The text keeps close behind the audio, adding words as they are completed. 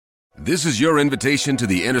This is your invitation to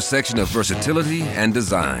the intersection of versatility and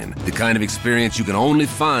design. The kind of experience you can only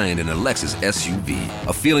find in a Lexus SUV.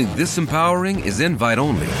 A feeling this empowering is invite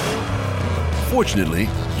only. Fortunately,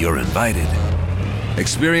 you're invited.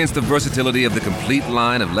 Experience the versatility of the complete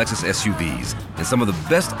line of Lexus SUVs and some of the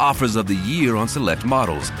best offers of the year on select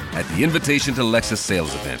models at the Invitation to Lexus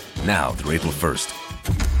sales event, now through April 1st.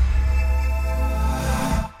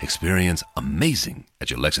 Experience amazing at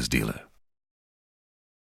your Lexus dealer.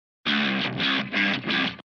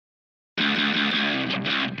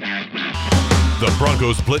 The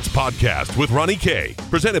Broncos Blitz Podcast with Ronnie K,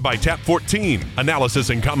 presented by Tap 14. Analysis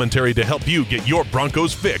and commentary to help you get your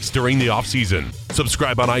Broncos fix during the offseason.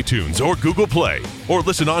 Subscribe on iTunes or Google Play, or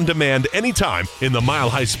listen on demand anytime in the Mile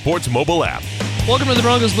High Sports mobile app. Welcome to the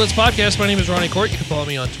Broncos Blitz Podcast. My name is Ronnie Court. You can follow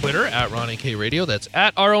me on Twitter at Ronnie K Radio. That's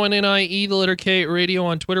at RONNIE, the letter K Radio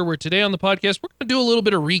on Twitter. Where today on the podcast, we're going to do a little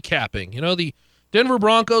bit of recapping. You know, the Denver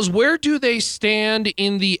Broncos, where do they stand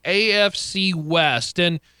in the AFC West?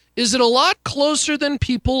 And is it a lot closer than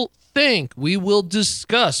people think? We will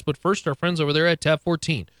discuss. But first, our friends over there at Tap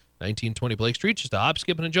 14, 1920 Blake Street, just a hop,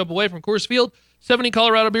 skip, and a jump away from Coors Field. 70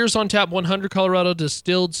 Colorado beers on tap, 100 Colorado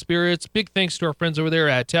distilled spirits. Big thanks to our friends over there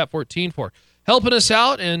at Tap 14 for helping us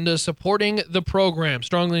out and supporting the program.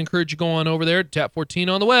 Strongly encourage you to go on over there to Tap 14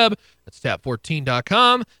 on the web. That's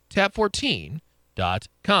tap14.com,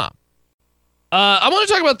 tap14.com. I want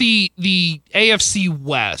to talk about the AFC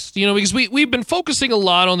West, you know, because we've been focusing a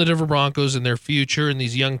lot on the Denver Broncos and their future and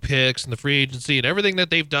these young picks and the free agency and everything that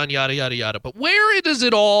they've done, yada, yada, yada. But where does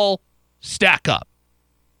it all stack up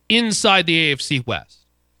inside the AFC West?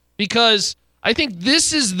 Because I think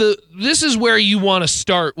this is where you want to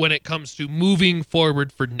start when it comes to moving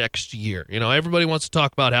forward for next year. You know, everybody wants to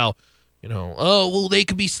talk about how, you know, oh, well, they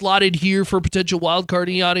could be slotted here for a potential wild card,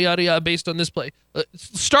 yada, yada, yada, based on this play.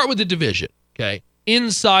 Start with the division. Okay,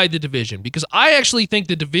 inside the division, because I actually think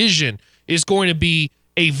the division is going to be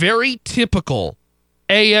a very typical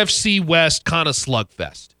AFC West kind of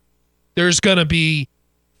slugfest. There's going to be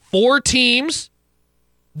 4 teams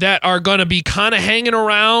that are going to be kind of hanging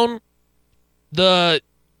around the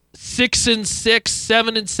 6-6,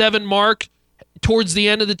 7-7 mark towards the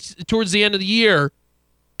end of the year,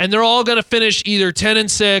 and they're all going to finish either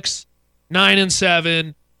 10-6,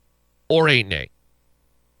 9-7, or 8-8.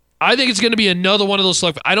 I think it's going to be another one of those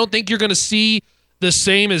slugfests. I don't think you're going to see the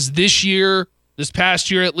same as this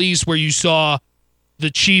past year at least, where you saw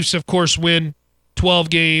the Chiefs, of course, win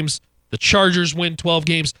 12 games. The Chargers win 12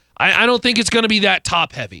 games. I don't think it's going to be that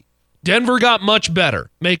top-heavy. Denver got much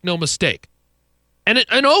better, make no mistake. And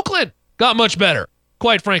Oakland got much better,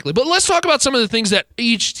 quite frankly. But let's talk about some of the things that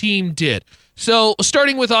each team did. So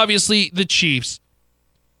starting with, obviously, the Chiefs,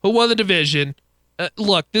 who won the division.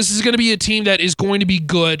 Look, this is going to be a team that is going to be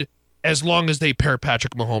good as long as they pair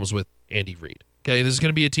Patrick Mahomes with Andy Reid. Okay, this is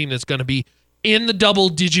going to be a team that's going to be in the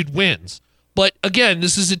double-digit wins. But again,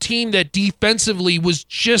 this is a team that defensively was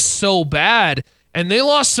just so bad, and they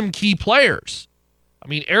lost some key players. I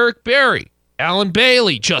mean, Eric Berry, Alan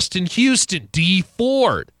Bailey, Justin Houston, Dee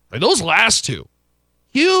Ford. Those last two,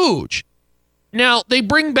 huge. Now they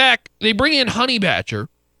bring in Honey Badger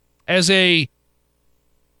as a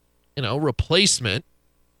replacement.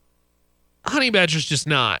 Honey Badger's just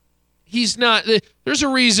not. He's not. There's a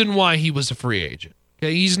reason why he was a free agent.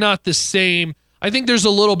 Okay, he's not the same. I think there's a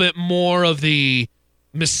little bit more of the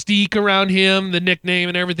mystique around him, the nickname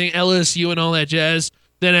and everything, LSU and all that jazz,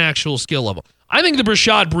 than actual skill level. I think the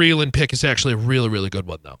Brashad Breeland pick is actually a really, really good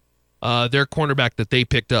one, though. Their cornerback that they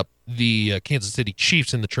picked up, the Kansas City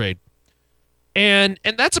Chiefs in the trade. And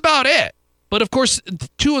that's about it. But, of course,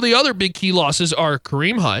 2 of the other big key losses are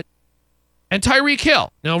Kareem Hunt and Tyreek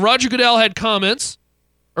Hill. Now, Roger Goodell had comments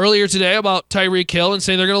earlier today about Tyreek Hill and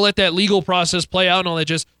saying they're going to let that legal process play out and all that.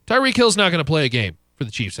 Just Tyreek Hill's not going to play a game for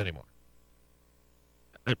the Chiefs anymore.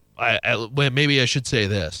 Maybe I should say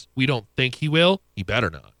this. We don't think he will. He better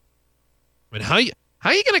not. I mean, how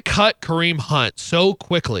are you going to cut Kareem Hunt so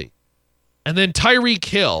quickly? And then Tyreek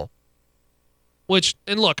Hill,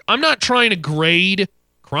 and look, I'm not trying to grade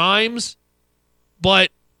crimes, but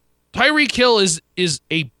Tyreek Hill is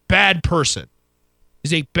a bad person.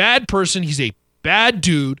 He's a bad person. He's a bad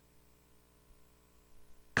dude.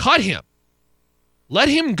 Cut him. Let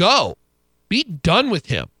him go. Be done with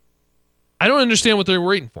him. I don't understand what they're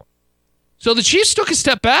waiting for. So the Chiefs took a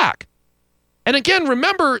step back. And again,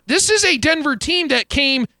 remember, this is a Denver team that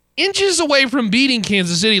came inches away from beating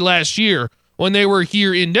Kansas City last year when they were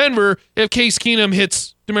here in Denver if Case Keenum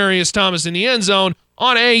hits Demaryius Thomas in the end zone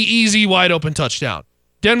on a easy, wide-open touchdown.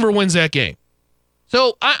 Denver wins that game.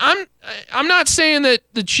 So I'm not saying that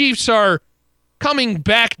the Chiefs are coming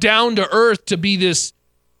back down to earth to be this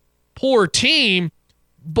poor team,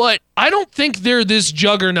 but I don't think they're this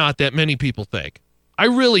juggernaut that many people think. I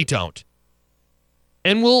really don't.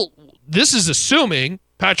 And this is assuming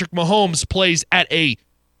Patrick Mahomes plays at a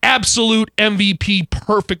absolute MVP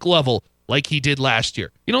perfect level like he did last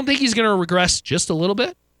year. You don't think he's going to regress just a little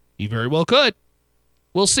bit? He very well could.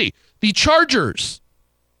 We'll see. The Chargers,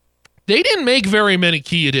 they didn't make very many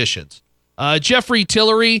key additions. Jeffrey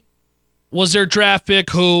Tillery was their draft pick,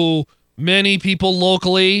 who many people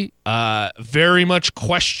locally very much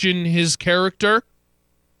question his character.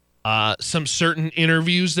 Some certain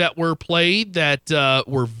interviews that were played that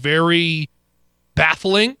were very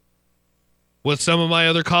baffling with some of my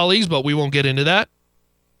other colleagues, but we won't get into that.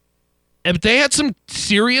 But they had some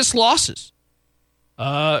serious losses.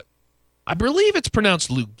 I believe it's pronounced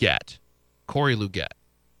Luget, Corey Luget.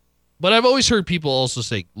 But I've always heard people also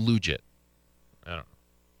say Luget. I don't know.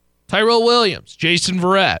 Tyrell Williams, Jason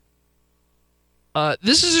Verrett.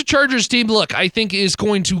 This is a Chargers team, look, I think is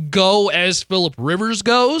going to go as Phillip Rivers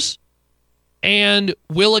goes, and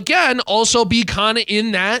will again also be kind of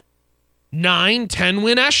in that 9-10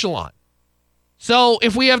 win echelon. So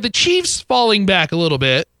if we have the Chiefs falling back a little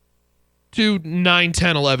bit to 9,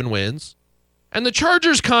 10, 11 wins, and the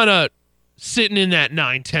Chargers kind of sitting in that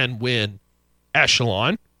 9-10 win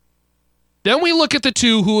echelon, then we look at the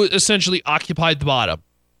two who essentially occupied the bottom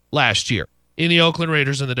last year in the Oakland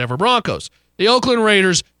Raiders and the Denver Broncos. The Oakland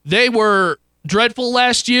Raiders, they were dreadful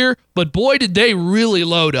last year, but boy, did they really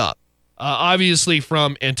load up. Obviously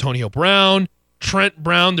from Antonio Brown, Trent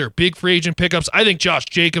Brown, their big free agent pickups. I think Josh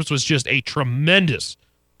Jacobs was just a tremendous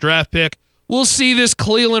draft pick. We'll see this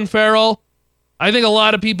Cleveland Farrell. I think a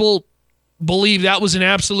lot of people believe that was an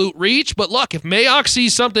absolute reach, but look, if Mayock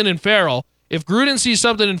sees something in Farrell, if Gruden sees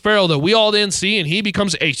something in Farrell that we all didn't see and he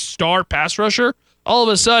becomes a star pass rusher, all of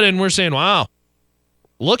a sudden we're saying, wow,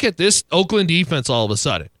 look at this Oakland defense all of a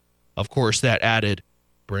sudden. Of course, that added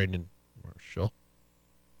Brandon Marshall,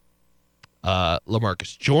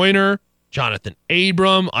 LaMarcus Joyner, Jonathan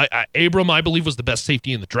Abram. Abram, I believe, was the best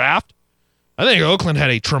safety in the draft. I think Oakland had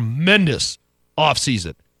a tremendous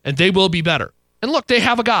offseason, and they will be better. And look, they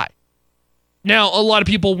have a guy. Now, a lot of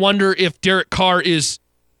people wonder if Derek Carr is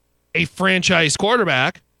a franchise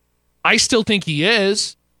quarterback. I still think he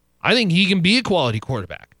is. I think he can be a quality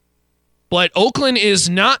quarterback. But Oakland is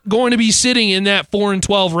not going to be sitting in that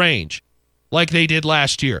 4-12 range like they did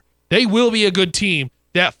last year. They will be a good team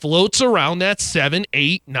that floats around that 7,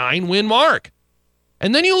 8, 9 win mark.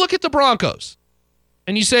 And then you look at the Broncos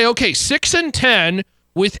and you say, okay, 6-10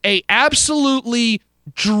 with a absolutely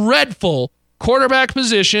dreadful quarterback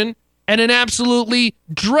position and an absolutely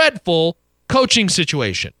dreadful coaching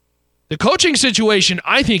situation. The coaching situation,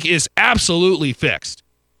 I think, is absolutely fixed.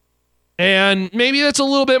 And maybe that's a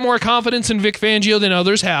little bit more confidence in Vic Fangio than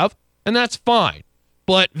others have, and that's fine.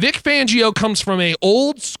 But Vic Fangio comes from a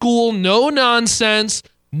old school, no nonsense,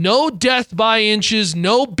 no death by inches,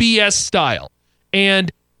 no BS style.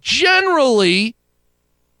 And generally,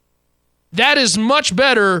 that is much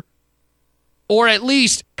better, or at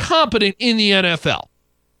least competent in the NFL.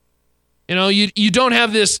 You know, you don't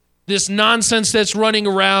have this nonsense that's running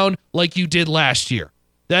around like you did last year.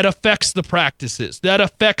 That affects the practices. That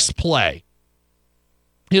affects play.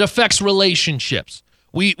 It affects relationships.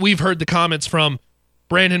 We've heard the comments from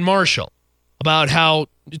Brandon Marshall about how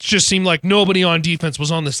it just seemed like nobody on defense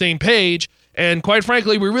was on the same page. And quite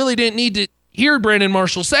frankly, we really didn't need to hear Brandon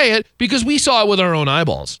Marshall say it because we saw it with our own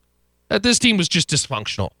eyeballs. That this team was just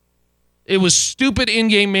dysfunctional. It was stupid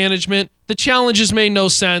in-game management. The challenges made no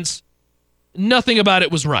sense. Nothing about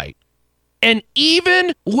it was right. And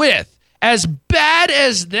even with as bad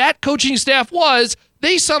as that coaching staff was,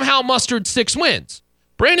 they somehow mustered 6 wins.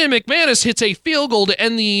 Brandon McManus hits a field goal to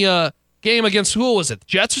end the game against, who was it, the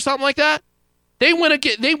Jets or something like that? They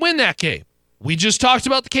win that game. We just talked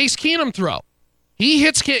about the Case Keenum throw. He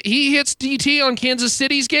hits DT on Kansas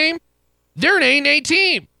City's game. They're an 8-8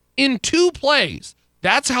 team in 2 plays.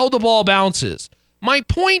 That's how the ball bounces. My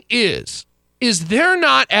point is they're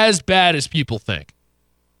not as bad as people think.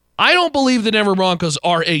 I don't believe the Denver Broncos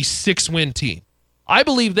are a 6-win team. I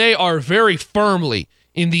believe they are very firmly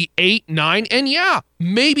in the 8, 9, and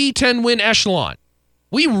maybe 10-win echelon.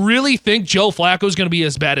 We really think Joe Flacco is going to be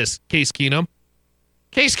as bad as Case Keenum?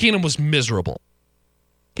 Case Keenum was miserable.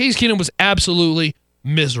 Case Keenum was absolutely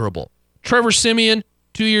miserable. Trevor Siemian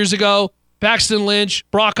 2 years ago, Paxton Lynch,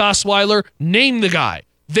 Brock Osweiler, name the guy.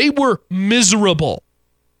 They were miserable.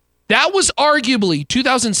 That was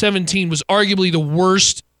 2017 was arguably the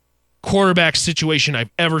worst quarterback situation I've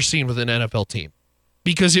ever seen with an NFL team,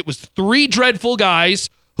 because it was 3 dreadful guys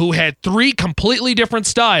who had 3 completely different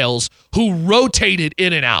styles who rotated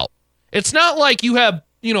in and out. It's not like you have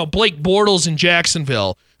Blake Bortles in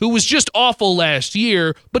Jacksonville, who was just awful last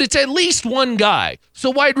year, but it's at least one guy. So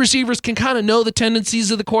wide receivers can kind of know the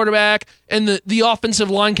tendencies of the quarterback, and the offensive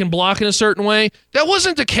line can block in a certain way. That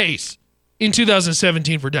wasn't the case in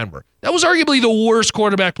 2017 for Denver. That was arguably the worst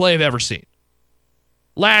quarterback play I've ever seen.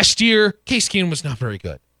 Last year, Case Keenum was not very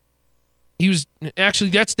good. He was actually,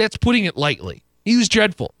 that's putting it lightly. He was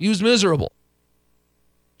dreadful. He was miserable.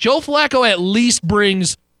 Joe Flacco at least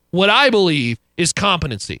brings what I believe is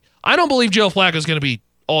competency. I don't believe Joe Flacco is going to be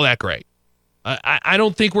all that great. I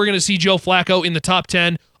don't think we're going to see Joe Flacco in the top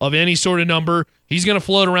 10 of any sort of number. He's going to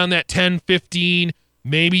float around that 10, 15,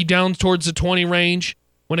 maybe down towards the 20 range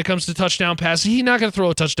when it comes to touchdown passes. He's not going to throw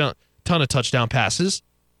a ton of touchdown passes.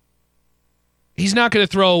 He's not going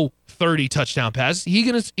to throw 30 touchdown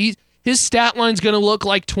passes. His stat line's going to look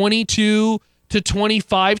like 22 to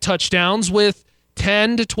 25 touchdowns with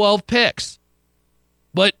 10 to 12 picks.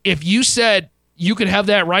 But if you said you could have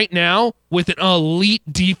that right now with an elite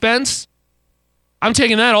defense, I'm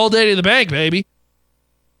taking that all day to the bank, baby.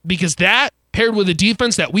 Because that, paired with a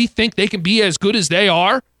defense that we think they can be as good as they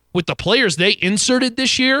are with the players they inserted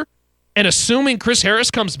this year, and assuming Chris Harris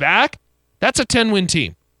comes back, that's a 10-win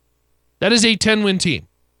team. That is a 10-win team.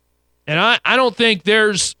 And I don't think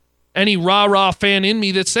there's any rah-rah fan in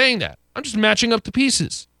me that's saying that. I'm just matching up the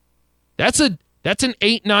pieces. That's an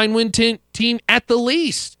 8-9 win team at the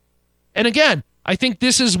least. And again, I think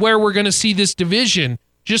this is where we're going to see this division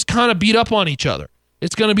just kind of beat up on each other.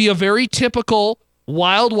 It's going to be a very typical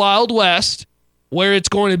wild, wild west where it's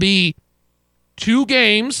going to be 2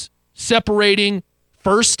 games separating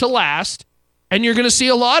first to last, and you're going to see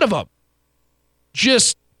a lot of them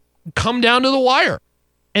just come down to the wire.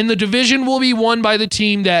 And the division will be won by the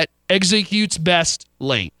team that executes best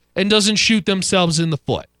late and doesn't shoot themselves in the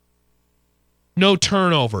foot. No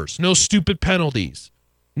turnovers, no stupid penalties,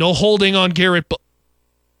 no holding on Garrett.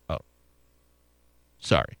 Oh,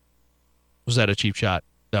 sorry. Was that a cheap shot?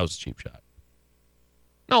 That was a cheap shot.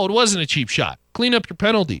 No, it wasn't a cheap shot. Clean up your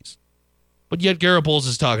penalties. But yet Garrett Bowles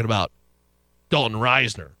is talking about Dalton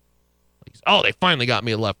Reisner. Oh, they finally got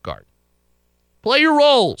me a left guard. Play your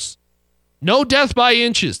roles. No death by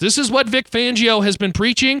inches. This is what Vic Fangio has been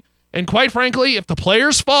preaching. And quite frankly, if the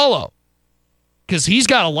players follow, because he's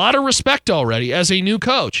got a lot of respect already as a new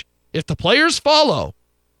coach, if the players follow,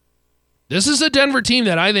 this is a Denver team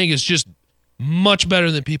that I think is just much better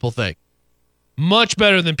than people think. Much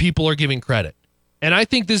better than people are giving credit. And I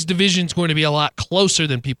think this division is going to be a lot closer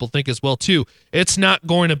than people think as well, too. It's not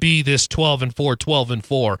going to be this 12-4,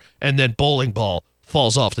 12-4, and then bowling ball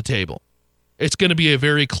falls off the table. It's going to be a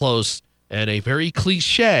very close and a very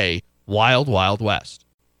cliche wild, wild west.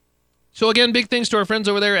 So again, big thanks to our friends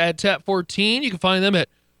over there at Tap 14. You can find them at,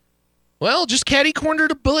 well, just catty corner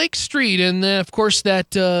to Blake Street. And of course,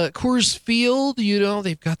 that Coors Field,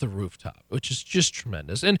 they've got the rooftop, which is just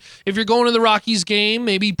tremendous. And if you're going to the Rockies game,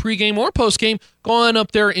 maybe pregame or postgame, go on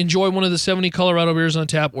up there, enjoy one of the 70 Colorado beers on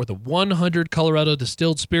tap or the 100 Colorado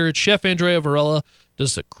distilled spirits. Chef Andrea Varela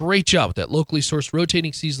does a great job with that locally sourced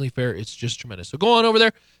rotating seasonally fare. It's just tremendous. So go on over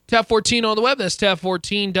there, Tap 14 on the web. That's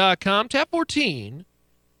tap14.com,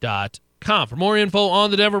 tap14.com. For more info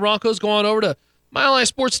on the Denver Broncos, go on over to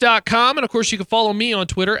milehighsports.com. And, of course, you can follow me on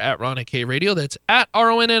Twitter at Ronnie K Radio. That's at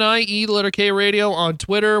RONNIE, the letter K Radio on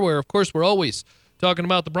Twitter, where, of course, we're always talking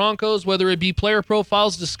about the Broncos, whether it be player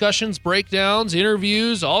profiles, discussions, breakdowns,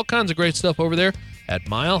 interviews, all kinds of great stuff over there at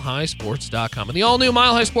milehighsports.com. And the all-new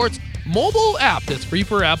Mile High Sports mobile app that's free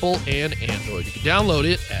for Apple and Android. You can download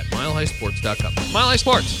it at milehighsports.com.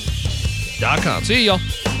 milehighsports.com. See you, y'all.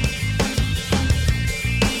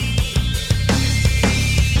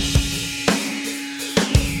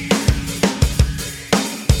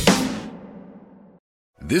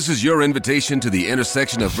 This is your invitation to the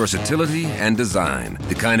intersection of versatility and design.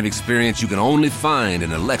 The kind of experience you can only find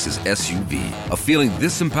in a Lexus SUV. A feeling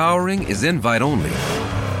this empowering is invite only.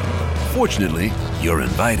 Fortunately, you're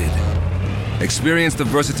invited. Experience the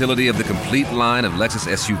versatility of the complete line of Lexus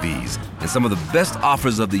SUVs and some of the best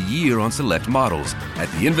offers of the year on select models at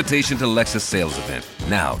the Invitation to Lexus sales event,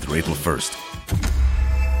 now through April 1st.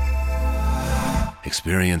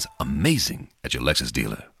 Experience amazing at your Lexus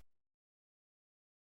dealer.